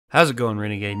How's it going,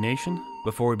 Renegade Nation?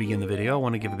 Before we begin the video, I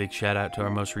want to give a big shout out to our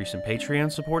most recent Patreon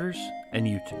supporters and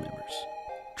YouTube members.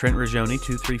 Trent Ragioni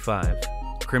 235,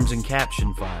 Crimson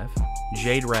Caption 5,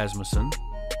 Jade Rasmussen,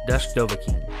 Dusk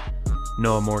Dovahkiin,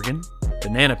 Noah Morgan,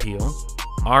 Banana Peel,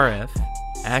 RF,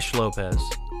 Ash Lopez,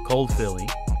 Cold Philly,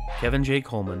 Kevin J.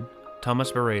 Coleman,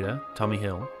 Thomas Beretta, Tommy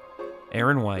Hill,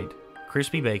 Aaron White,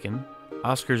 Crispy Bacon,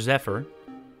 Oscar Zephyr,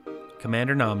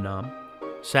 Commander Nom Nom,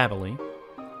 Sabely,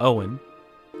 Owen,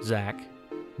 Zach,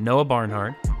 Noah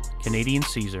Barnhart, Canadian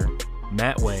Caesar,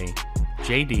 Matt Way,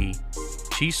 JD,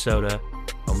 Cheese Soda,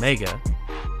 Omega,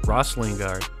 Ross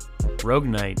Lingard, Rogue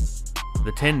Knight,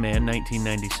 The Tin Man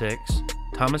 1996,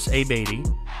 Thomas A. Beatty,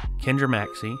 Kendra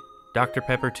Maxey, Dr.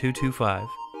 Pepper 225,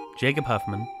 Jacob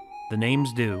Huffman, The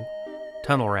Names Do,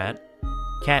 Tunnel Rat,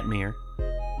 Catmere,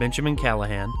 Benjamin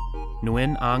Callahan,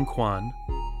 Nguyen An Quan,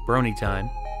 Brony Time,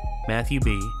 Matthew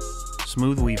B.,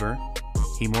 Smooth Weaver,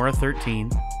 Hemora 13,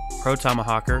 Pro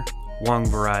Tomahawker, Wong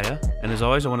Varaya, and as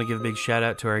always, I want to give a big shout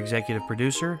out to our executive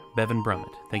producer, Bevan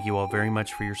Brummett. Thank you all very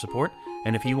much for your support,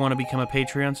 and if you want to become a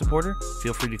Patreon supporter,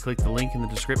 feel free to click the link in the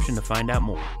description to find out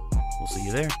more. We'll see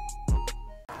you there.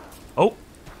 Oh,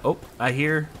 I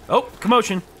hear,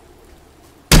 commotion.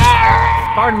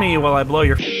 Pardon me while I blow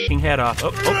your f***ing head off. Oh,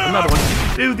 another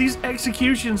one. Dude, these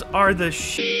executions are the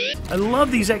shit. I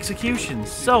love these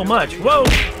executions so much. Whoa.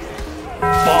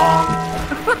 Bong.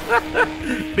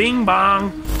 Bing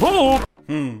bong. Whoa.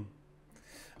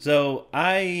 So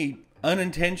I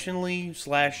unintentionally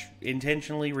 /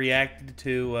 intentionally reacted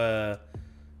to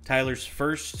Tyler's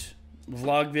first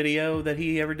vlog video that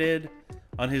he ever did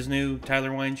on his new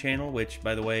Tyler Wine channel, which,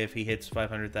 by the way, if he hits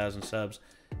 500,000 subs,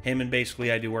 him and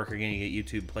basically I Do Work are going to get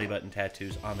YouTube play button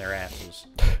tattoos on their asses.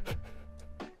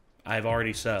 I've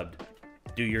already subbed.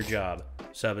 Do your job.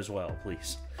 Sub as well,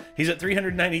 please. He's at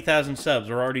 390,000 subs.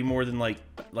 We're already more than like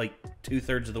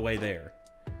 2/3 of the way there.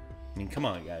 I mean, come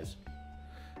on, guys.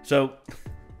 So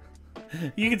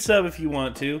you can sub if you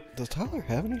want to. Does Tyler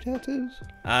have any tattoos?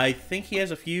 I think he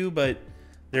has a few, but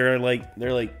they're like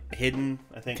hidden.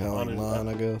 I think kind of like mine,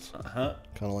 I guess. Kind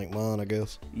of like mine, I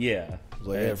guess. Yeah.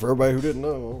 Like, yeah, for everybody who didn't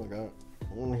know, I got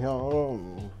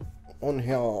on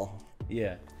here.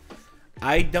 Yeah.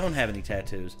 I don't have any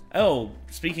tattoos. Oh,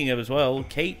 speaking of as well,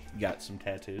 Kate got some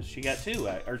tattoos. She got two,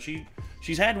 or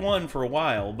she's had one for a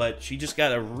while, but she just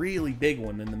got a really big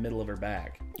one in the middle of her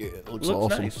back. Yeah, it looks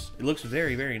awesome. Nice. It looks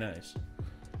very, very nice.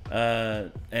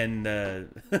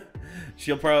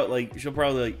 she'll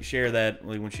probably share that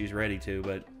when she's ready to.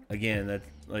 But again, that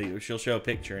she'll show a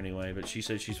picture anyway. But she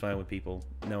says she's fine with people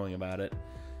knowing about it.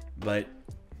 But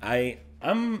I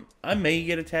may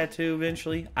get a tattoo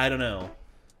eventually. I don't know.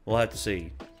 We'll have to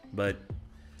see. But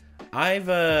I've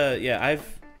They're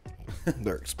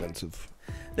expensive.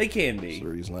 They can be. That's the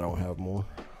reason I don't have more.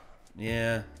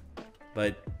 Yeah,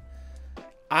 but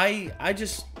I'm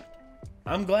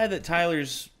glad that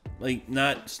Tyler's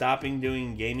not stopping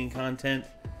doing gaming content,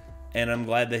 and I'm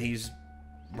glad that he's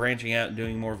branching out and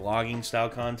doing more vlogging style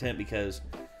content, because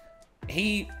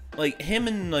him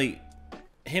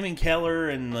and Keller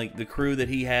and the crew that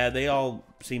he had, they all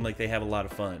seem like they have a lot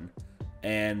of fun.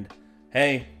 And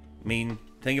hey, I mean,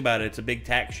 think about it. It's a big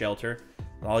tax shelter.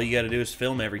 All you got to do is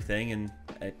film everything, and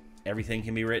everything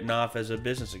can be written off as a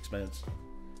business expense.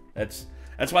 That's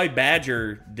why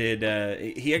Badger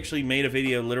did. He actually made a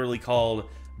video literally called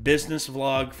 "Business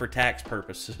Vlog for Tax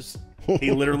Purposes."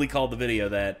 He literally called the video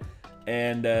that.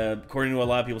 And according to what a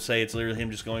lot of people say, it's literally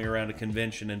him just going around a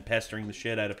convention and pestering the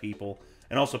shit out of people,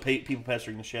 and also people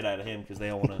pestering the shit out of him because they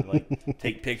all want to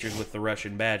take pictures with the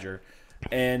Russian Badger.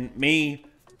 And me,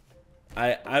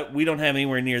 we don't have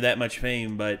anywhere near that much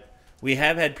fame, but we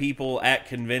have had people at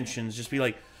conventions just be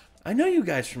like, "I know you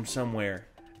guys from somewhere,"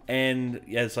 and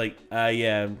yeah, it's like,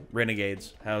 yeah,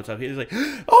 Renegades. How it's up? He's like,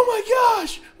 "Oh my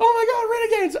gosh,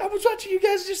 Renegades! I was watching you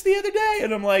guys just the other day,"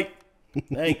 and I'm like,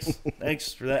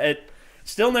 thanks for that. It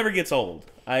still never gets old.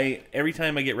 Every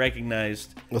time I get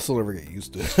recognized, I'll still never get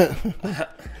used to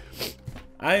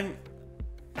it.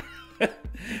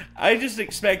 I just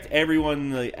expect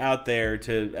everyone out there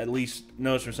to at least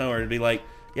know us from somewhere, to be like,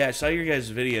 "Yeah, I saw your guys'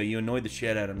 video. You annoyed the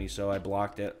shit out of me, so I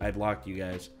blocked it. I blocked you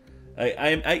guys."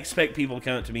 I expect people to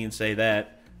come up to me and say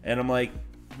that, and I'm like,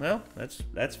 well,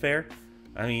 that's fair.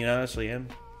 I mean, honestly,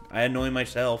 I annoy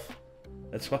myself.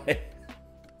 That's why.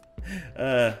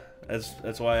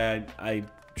 That's why I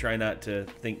try not to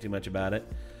think too much about it.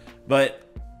 But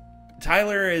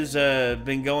Tyler has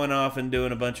been going off and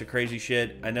doing a bunch of crazy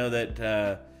shit. I know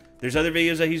that there's other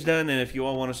videos that he's done, and if you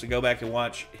all want us to go back and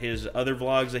watch his other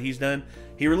vlogs that he's done,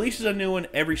 he releases a new one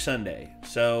every Sunday.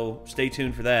 So stay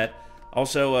tuned for that.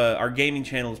 Also, our gaming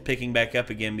channel is picking back up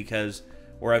again because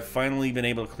where I've finally been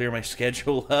able to clear my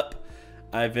schedule up.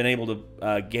 I've been able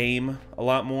to game a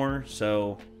lot more,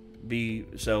 so be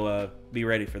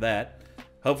ready for that.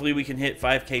 Hopefully we can hit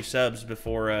 5K subs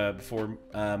before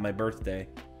my birthday.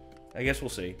 I guess we'll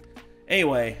see.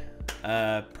 Anyway,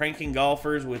 pranking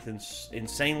golfers with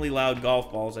insanely loud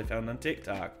golf balls I found on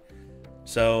TikTok.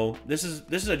 So this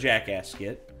is a jackass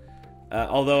skit.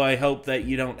 Although I hope that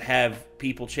you don't have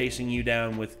people chasing you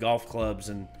down with golf clubs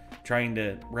and trying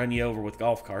to run you over with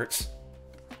golf carts.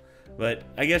 But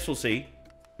I guess we'll see.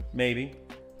 Maybe.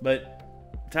 But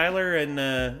Tyler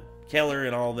and Keller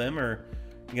and all of them are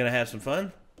going to have some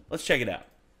fun. Let's check it out.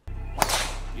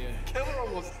 Yeah. Keller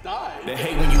almost died. They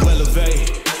hate when you elevate.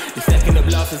 You're stacking up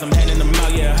losses, I'm handing them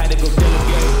out, yeah, I had to go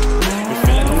delegate. You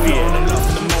feel like I'm feeling them lost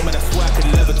in the moment, I swear I could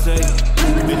levitate.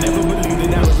 They never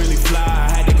believed that I would really fly, I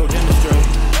had to go demonstrate.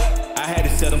 I had to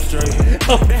set them straight.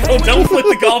 Oh, don't flip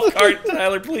the golf cart,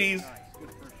 Tyler, please.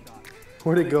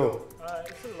 Where'd it go?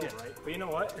 It's a little right, but you know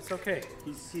what? It's okay.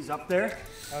 He's up there.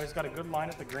 Now he's got a good line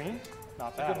at the green.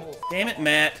 Not bad. Damn it,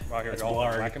 Matt. Wow, here we That's go.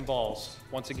 blurry. Whacking balls.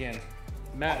 Once again,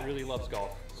 Matt really loves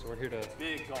golf, so we're here to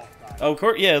Big golf guy. Oh, of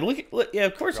course, yeah. Look, yeah,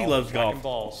 of course he loves golf. Whacking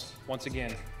balls. Once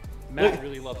again, Matt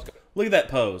really loves golf. Look at that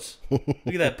pose. Look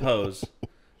at that pose. It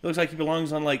looks like he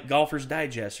belongs on like Golfer's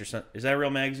Digest or something. Is that a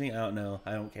real magazine? I don't know.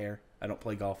 I don't care. I don't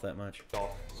play golf that much.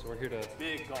 Golf. So we're here to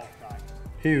Big golf guy.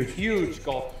 huge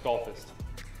golfist.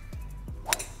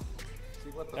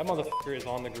 That motherfucker is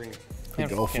on the green.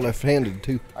 Golf left-handed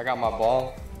too. I got my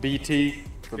ball. BT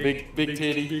for big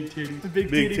titty.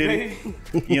 Big titty.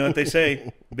 You know what they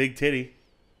say? Big titty.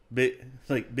 It's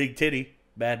like big titty,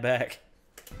 bad back.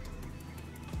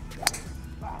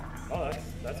 Oh,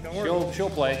 that's gonna work. She'll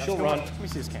play. She'll run. Let me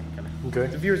see this camera. Come here.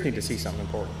 Okay. The viewers need to see something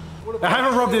important. I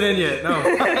haven't rubbed it in yet. No.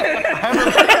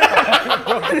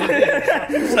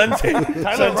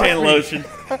 Suntan lotion.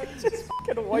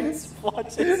 Get a white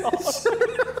splotches on.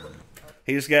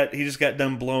 He just got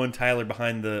done blowing Tyler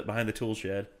behind the tool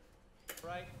shed.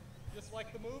 Right, just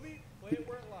like the movie, play it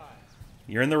where it lies.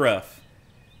 You're in the rough.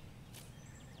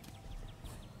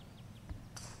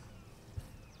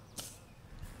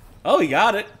 Oh, he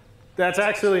got it. That's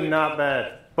actually not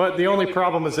bad. But the only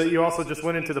problem is that you also just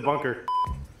went into the bunker.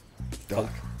 So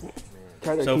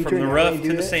from the rough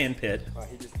to the sand pit.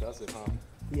 He just does it, huh?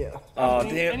 Yeah. Oh,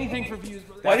 damn. Anything for views.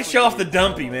 Why did you show off the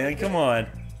dumpy, man? Come on.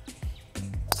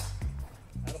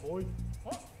 Attaboy.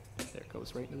 Oh. There it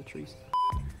goes right into the trees.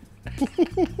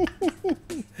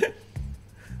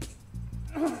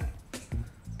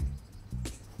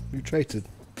 You traded.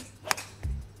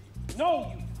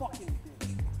 No, you fucking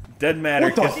bitch. Doesn't matter.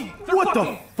 What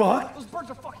the fuck? Those birds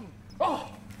are fucking. Oh.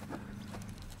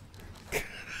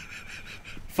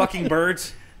 Fucking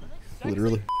birds.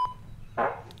 Literally.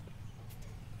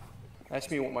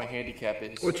 Ask me what my handicap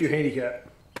is. What's your handicap?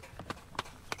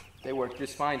 They work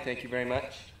just fine, thank you very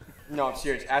much. No, I'm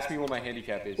serious. Ask me what my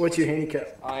handicap is. What's your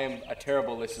handicap? I am a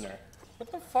terrible listener.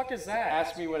 What the fuck is that?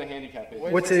 Ask me what a handicap is.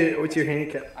 What's your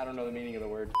handicap? I don't know the meaning of the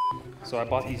word. So I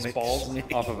bought these balls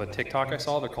off of a TikTok I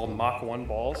saw. They're called Mach 1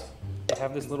 balls. They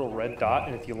have this little red dot,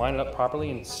 and if you line it up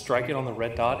properly and strike it on the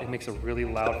red dot, it makes a really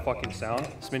loud fucking sound.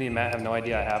 Smitty and Matt have no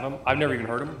idea I have them. I've never even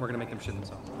heard them. We're gonna make them shit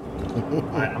themselves.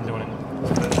 Alright, I'm doing it.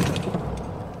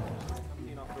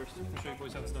 You know, first. I'll show you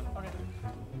boys how it's done. Okay.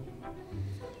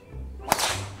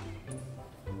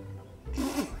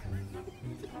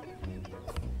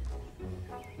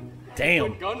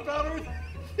 Damn. Gunpowder?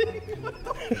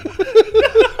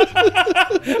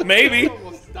 Maybe.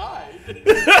 Almost died.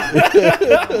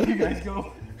 You guys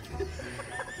go.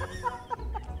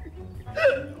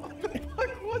 What the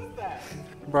fuck was that?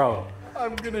 Bro,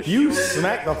 I'm gonna you show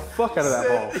smacked the fuck out of that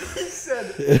ball. He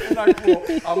said, and I quote,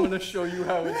 I'm gonna show you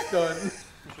how it's done.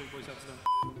 I'll show you boys how it's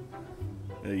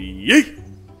done. Yeet.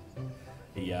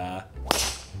 Yeah.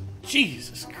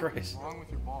 Jesus Christ. What's wrong with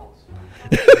your balls?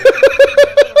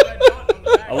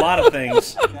 A lot of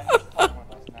things.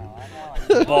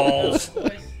 Balls.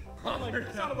 It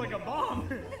sounded like a bomb.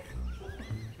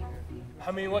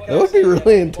 I mean, what That would be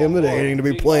really intimidating to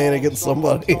be playing against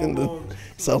somebody and it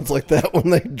sounds like that when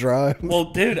they drive. Well,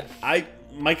 dude,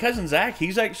 my cousin Zach,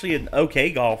 he's actually an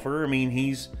okay golfer. I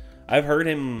mean, I've heard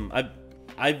him.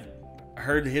 I've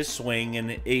heard his swing,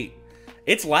 and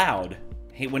it's loud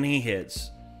when he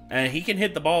hits, and he can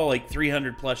hit the ball like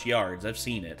 300 plus yards. I've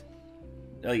seen it.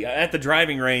 Like, at the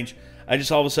driving range, I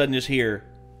just all of a sudden just hear,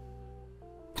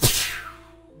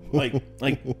 like,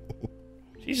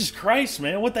 Jesus Christ,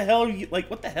 man, what the hell are you, like,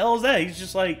 what the hell is that?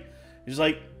 He's like,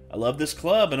 I love this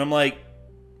club, and I'm like,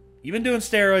 you been doing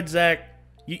steroids, Zach?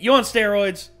 You on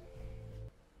steroids?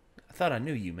 I thought I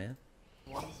knew you, man.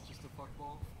 One's just a fuck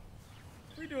ball.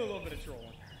 We do a little bit of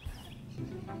trolling.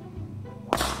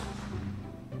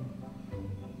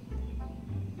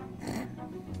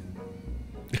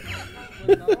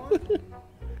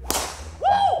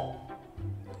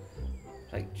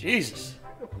 Like, Jesus.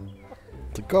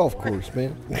 It's a golf course,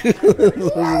 man.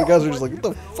 The guys are just like, what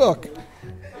the fuck?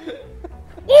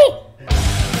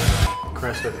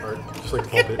 Crash that part. Just like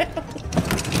pump it.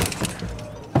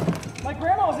 My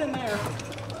grandma's in there.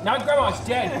 Now grandma's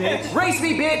dead, bitch. Race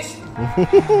me, bitch.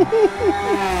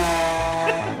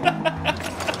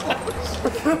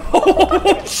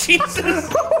 Oh, Jesus.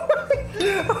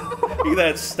 Look at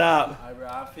that stop. Alright, bro,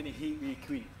 I'm finna heat real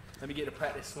quick. Let me get a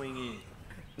practice swing in.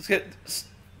 Let's get,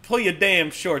 pull your damn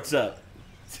shorts up.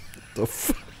 The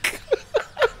fuck?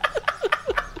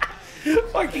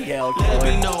 Fucking hell, Let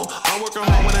me know. I'm working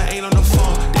hard when I ain't on the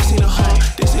phone. This ain't a home,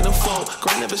 this ain't a phone.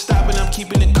 Grind never stopping, I'm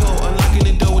keeping it cold. Unlocking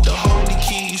the door with the holy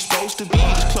key. You supposed to be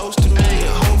this close to me, and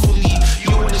hopefully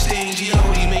you understand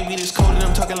G.O.D. Make me this cold, and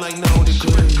I'm talking like no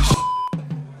degrees.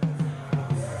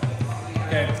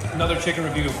 Okay, another chicken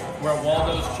review. We're at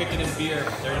Waldo's Chicken and Beer.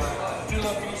 There's 2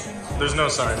 locations. There's no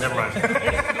sign. Never mind.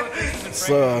 It's,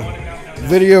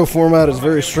 video format is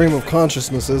very stream of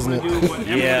consciousness, isn't it?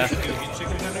 Yeah.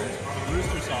 Chicken tenders,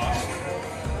 rooster sauce.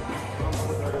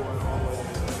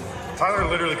 Tyler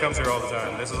literally comes here all the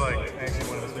time. This is like actually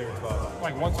one of his favorite spots.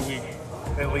 Like once a week.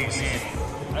 At least.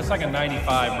 That's like a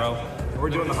 95, bro. We're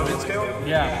doing the 100 scale?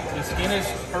 Yeah, the skin is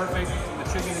perfect, the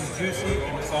chicken is juicy,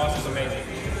 and the sauce is amazing.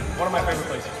 One of my favorite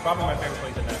places. Probably my favorite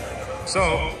place in that.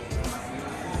 So,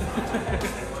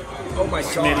 Oh my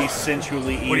god. Smitty's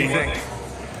sensually eating. what do you think?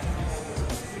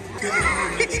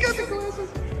 He's got the glasses.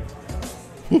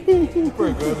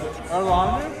 Pretty good.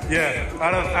 Yeah,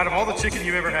 out of all the chicken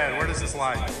you've ever had, where does this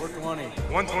lie? 420.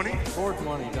 120?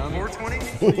 420, dummy. 420?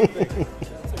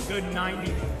 It's a good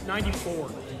 90, 94.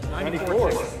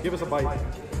 94. Give us a bite.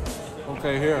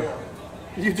 Okay, here.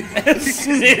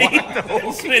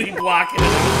 Smitty blocking it.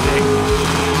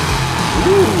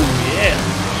 Ooh, yeah.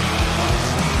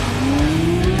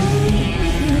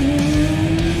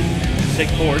 Sick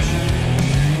horse.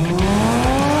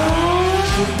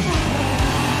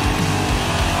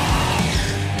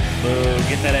 Boo,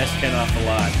 get that S10 off the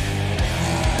lot.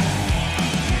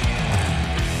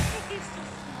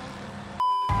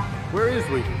 Where is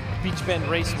we? Beach Bend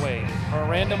Raceway, or a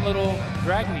random little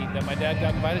drag meet that my dad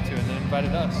got invited to and then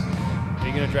invited us. Are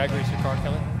you gonna drag race your car,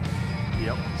 Kelly?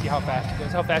 Yep. See how fast it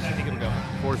goes? How fast do you think it'll go?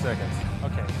 4 seconds.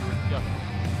 Okay, yeah.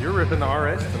 You're ripping the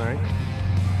RS tonight.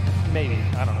 Maybe,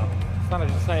 I don't know.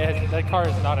 That car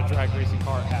is not a drag racing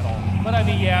car at all. But I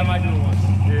mean, yeah, I might do it once.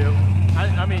 Yeah.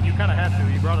 I mean, you kind of have to.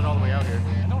 You brought it all the way out here.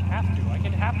 I don't have to. I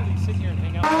can happily sit here and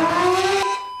hang out.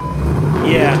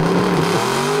 Yeah.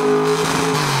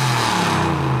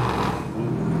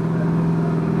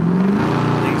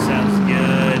 Thing sounds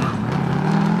good.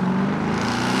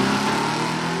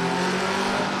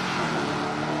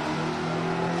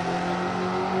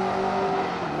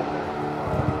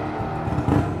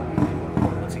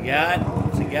 What's he got?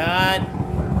 What's he got?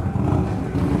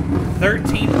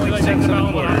 13.6 I'm on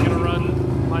the quarter. gonna run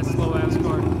my slow ass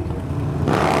car.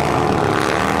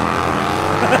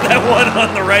 That one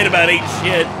on the right about ate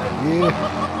shit.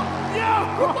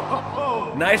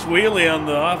 Yeah. Nice wheelie on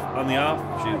the off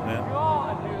shoot, man.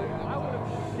 God, dude, I would have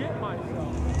shit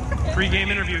myself. Pre-game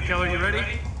interview, Keller. You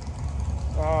ready?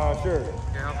 Sure.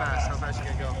 Okay, how fast? How fast you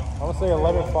gonna go? I'm gonna say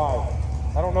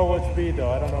 11.5. I don't know what speed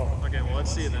though. I don't know. Okay, well,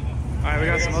 let's see it then. All right, we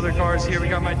got some other cars here. We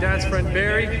got my dad's friend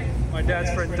Barry, my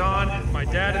dad's friend Don, my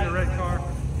dad in the red car,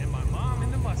 and my mom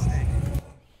in the Mustang.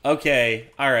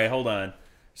 Okay, all right, hold on.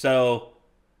 So,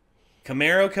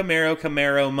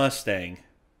 Camaro, Mustang.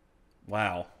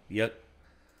 Wow. Yep.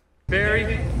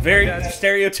 Barry, Very my dad's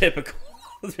stereotypical.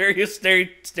 Very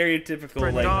stereotypical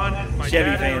friend like Don, my Chevy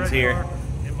dad in the fans red here. car,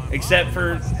 and my Except mom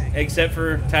for in the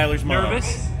Mustang. Tyler's mom.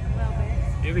 Nervous?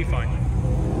 It'll be fine.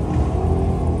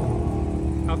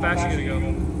 How fast you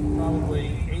gonna go? Probably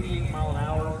 88 mile an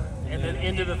hour, And then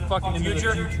into the fucking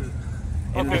future?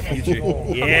 In the future.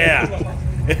 Oh. Yeah.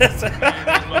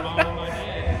 My mom and my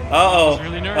dad. Uh-oh.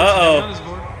 Really nervous. Uh-oh.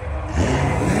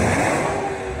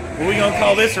 What are we going to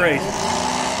call this race?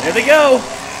 There they go.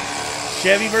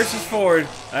 Chevy versus Ford.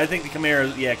 I think the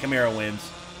Camaro, yeah, Camaro wins.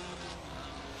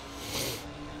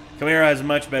 Camaro has a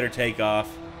much better takeoff.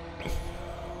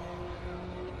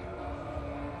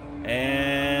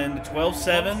 And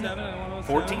 12.7,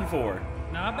 14.4.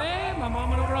 Not bad. My mom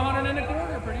went over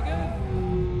 125. Pretty good.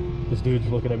 This dude's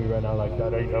looking at me right now like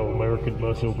that ain't no American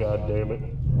muscle, god damn it.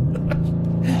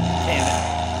 Damn it.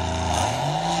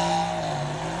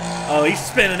 Oh, he's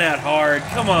spinning out hard.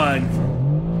 Come on.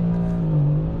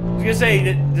 I was gonna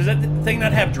say, does that thing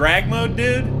not have drag mode,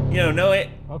 dude? You know, no it.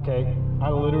 Okay, I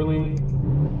literally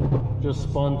just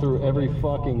spun through every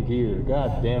fucking gear.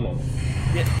 God damn it.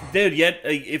 Yeah, dude, yet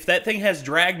if that thing has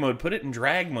drag mode, put it in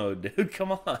drag mode, dude.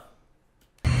 Come on.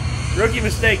 Rookie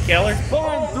mistake, Keller.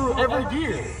 Spun through every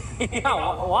gear.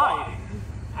 Yeah, why?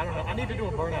 I don't know. I need to do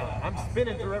a burnout. I'm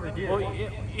spinning through every gear. Well,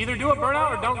 either do a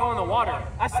burnout or don't go in the water.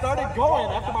 I started going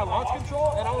after my launch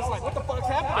control, and I was like, what the fuck's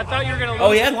happening? I thought you were going to lose.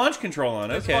 Oh, he had launch control on,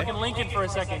 This okay. fucking Lincoln for a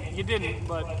second. You didn't,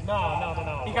 but...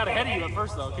 No. He got ahead of you at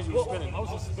first, though, because you were spinning. I was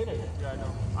just spinning. Yeah, I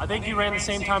know. I think you ran the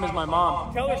same time as my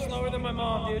mom. Keller's slower than my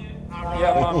mom, dude.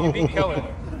 Yeah, Mom, you beat Keller.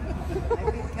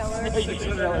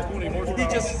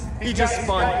 He just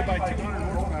spun. By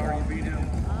 200 horsepower, you beat him.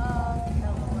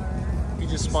 He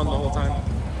just spun the whole time.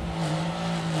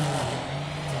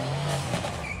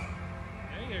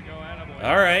 There you go, attaboy.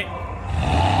 All right.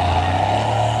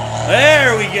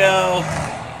 There we go.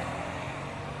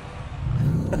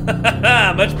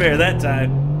 Much better that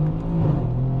time.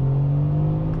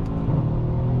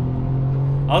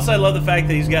 Also, I love the fact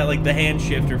that he's got like the hand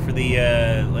shifter for the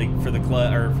oh,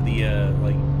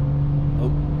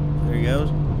 there he goes.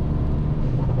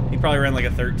 He probably ran like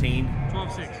a 13.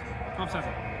 12.6.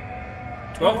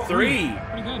 12.7. 12.3.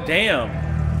 Pretty good. Damn.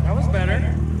 That was better.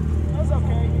 That was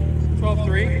okay.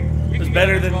 12.3. It was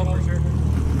better than. For sure.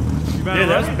 Dude,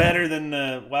 that was better than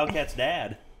Wildcat's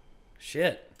dad.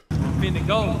 Shit. Finna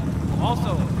go.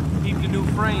 Also, keep the new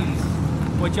frames.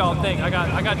 What y'all think? I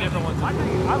got different ones. I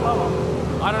love them.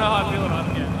 I don't know how I feel about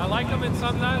them yet. I like them in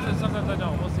sometimes and sometimes I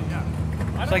don't. We'll see. Yeah.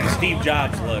 It's like a Steve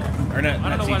Jobs look, or not? I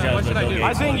don't Not know Steve Jobs, what should but I Bill do? Gates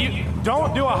I think look. you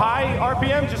don't do a high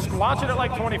RPM, just launch it at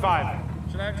like 25.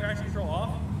 Should I have traction control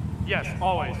off? Yes,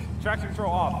 always. Traction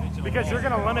control off. Because you're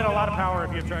going to limit a lot of power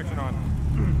if you have traction on.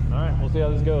 All right, we'll see how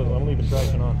this goes. I'm leaving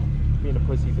traction on. Being a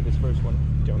pussy for this first one.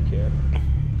 Don't care.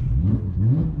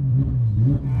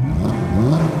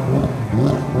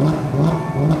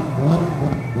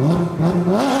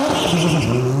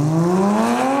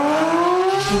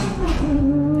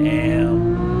 Damn.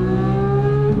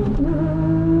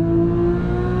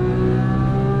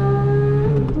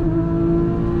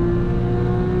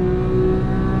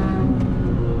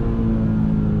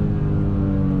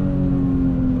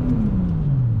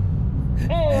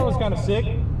 Hey, that was kind of sick.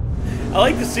 I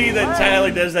like to see that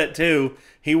Tyler does that too.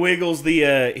 He wiggles the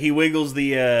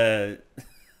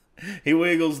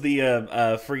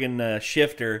friggin'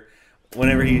 shifter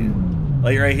whenever he,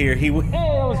 like right here, he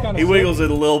wiggles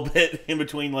it a little bit in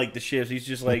between like the shifts. He's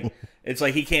just like, it's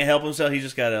like he can't help himself. He's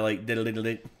just gotta like diddle diddle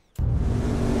diddle.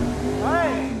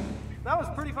 Hey, that was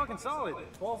pretty fucking solid.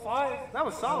 12.5. That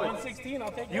was solid. 116. I'll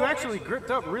take that. You actually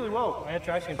gripped up really well. I had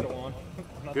traction control on.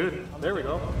 Good. There we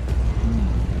go.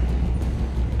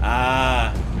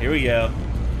 Ah, here we go.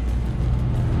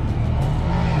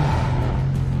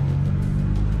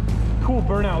 Cool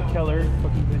burnout, Keller.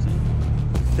 Fucking busy.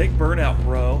 Thick burnout,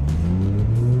 bro.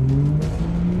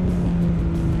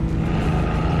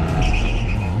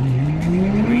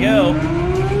 Here we go.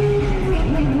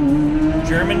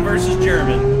 German versus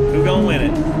German. Who gonna win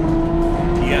it?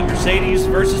 You got Mercedes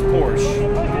versus Porsche.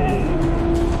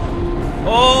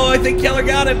 Oh, I think Keller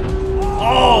got him.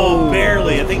 Oh,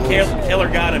 barely. I think Keller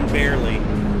got him barely.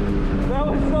 That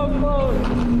was so close.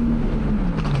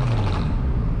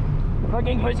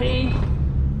 Fucking pussy.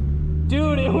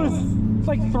 Dude, it's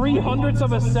like 3/100ths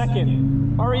of a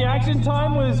second. Our reaction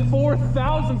time was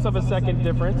 4/1000ths of a second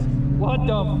difference. What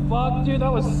the fuck, dude?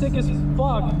 That was sick as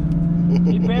fuck.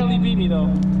 He barely beat me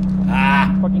though. Ah.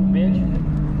 Fucking bitch.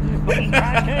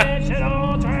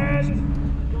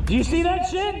 Do you see that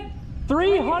shit?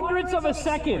 3/100ths of a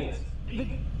second.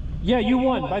 Yeah, you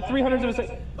won by 3/100ths of a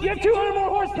second. You have 200 more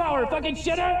horsepower, fucking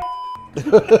shitter.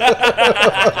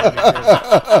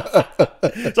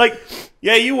 It's like,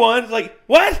 yeah, you won. It's like,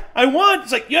 what? I won.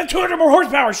 It's like, you have 200 more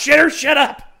horsepower. Shitter, shut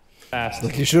up.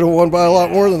 Like you should have won by a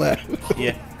lot more than that.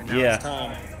 Yeah, yeah.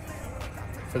 Time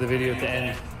for the video to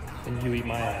end, and you eat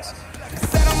my ass.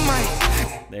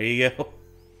 There you go.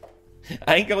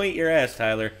 I ain't gonna eat your ass,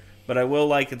 Tyler, but I will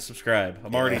like and subscribe.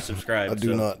 I'm already subscribed. I do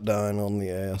so. not dine on the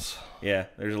ass. Yeah,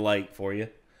 there's a like for you.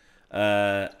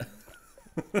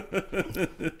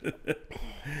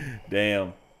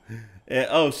 Damn.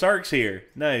 Oh, Sark's here.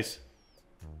 Nice.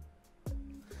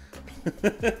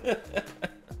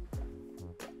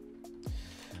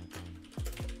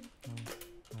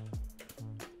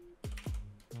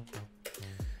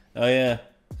 Oh yeah.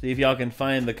 See if y'all can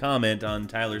find the comment on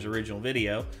Tyler's original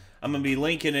video. I'm going to be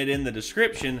linking it in the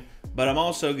description, but I'm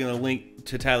also going to link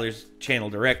to Tyler's channel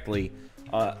directly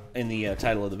in the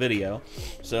title of the video.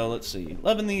 So let's see.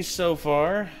 Loving these so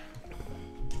far.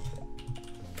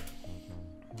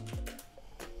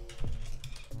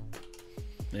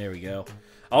 There we go.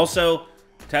 Also,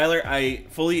 Tyler, I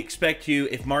fully expect you,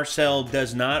 if Marcel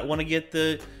does not want to get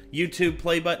the YouTube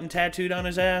play button tattooed on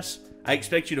his ass, I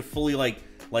expect you to fully, like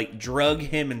drug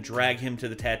him and drag him to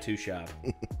the tattoo shop.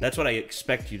 That's what I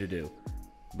expect you to do.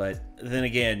 But then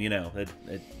again, you know,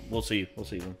 we'll see. We'll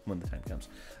see when the time comes.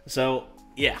 So,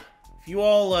 yeah. If you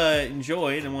all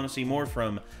enjoyed and want to see more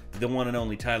from the one and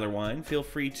only Tyler Wine, feel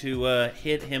free to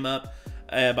hit him up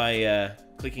by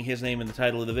clicking his name in the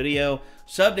title of the video.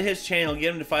 Sub to his channel,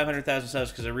 get him to 500,000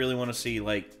 subs, because I really want to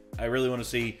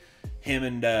see, him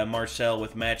and Marcel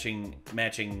with matching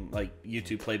like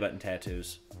YouTube play button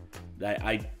tattoos.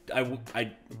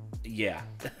 Yeah.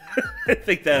 I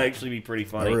think that'd actually be pretty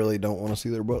funny. I really don't want to see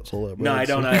their butts all that bad. No, I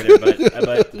don't either,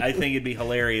 but I think it'd be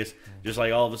hilarious. Just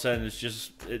like all of a sudden, it's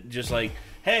just like,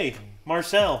 hey,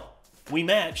 Marcel, we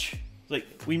match. It's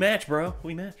like, we match, bro.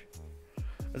 We match.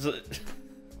 It's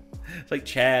like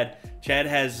Chad. Chad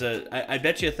has, I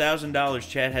bet you $1,000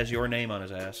 Chad has your name on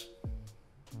his ass.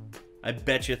 I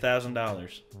bet you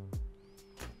 $1,000.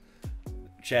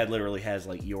 Chad literally has,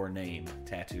 like, your name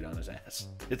tattooed on his ass.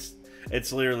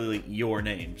 It's literally like, your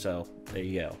name, so there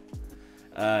you go.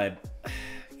 God,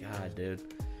 dude.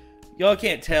 Y'all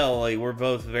can't tell, like, we're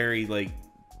both very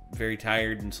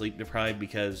tired and sleep deprived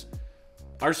because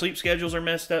our sleep schedules are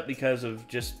messed up because of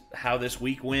just how this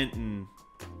week went, and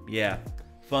yeah,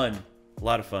 fun. A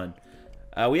lot of fun.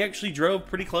 We actually drove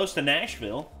pretty close to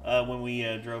Nashville when we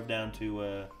drove down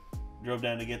to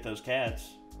get those cats.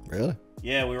 Really?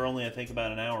 Yeah, we were only, I think,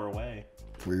 about an hour away.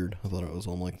 Weird. I thought it was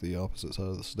on like the opposite side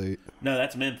of the state. No,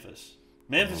 that's Memphis.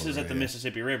 Memphis is at the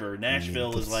Mississippi River.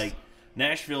 Nashville is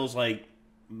like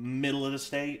middle of the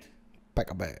state. Pack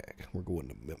a bag. We're going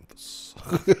to Memphis.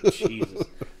 Jesus,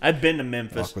 I've been to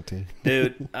Memphis,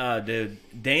 dude. Dude,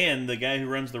 Dan, the guy who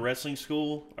runs the wrestling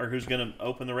school or who's gonna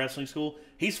open the wrestling school,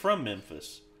 he's from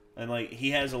Memphis, and like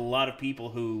he has a lot of people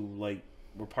who like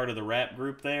were part of the rap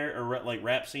group there or like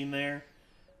rap scene there,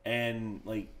 and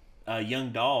like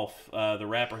Young Dolph, the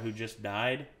rapper who just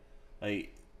died,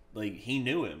 like he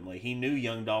knew him, like he knew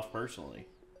Young Dolph personally.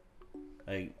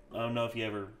 Like I don't know if you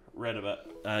ever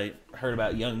heard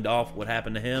about Young Dolph, what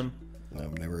happened to him.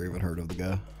 I've never even heard of the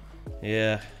guy.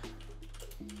 Yeah,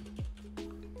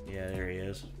 there he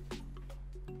is.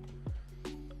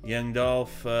 Young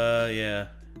Dolph, yeah,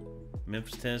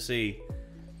 Memphis, Tennessee.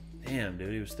 Damn,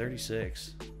 dude, he was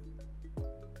 36.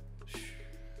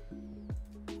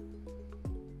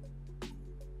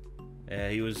 Yeah,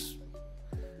 he was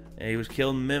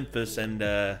killed in Memphis, and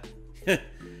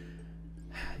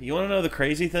you want to know the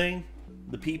crazy thing?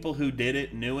 The people who did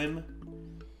it knew him,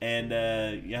 and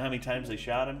you know how many times they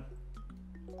shot him?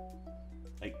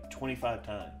 Like 25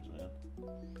 times, man.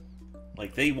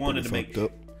 Like they wanted to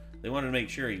make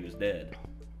sure he was dead.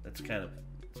 It's kind of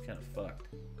fucked.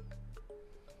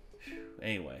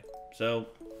 Anyway, so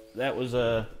that was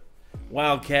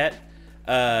Wildcat,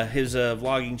 his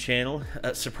vlogging channel,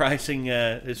 surprising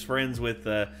his friends with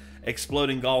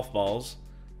exploding golf balls.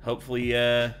 Hopefully,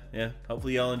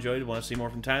 hopefully y'all enjoyed. Want to see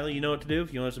more from Tyler? You know what to do.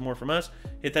 If you want to see more from us,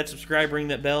 hit that subscribe, ring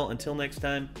that bell. Until next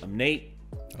time, I'm Nate.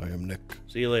 I am Nick.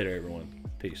 See you later, everyone.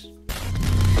 Peace.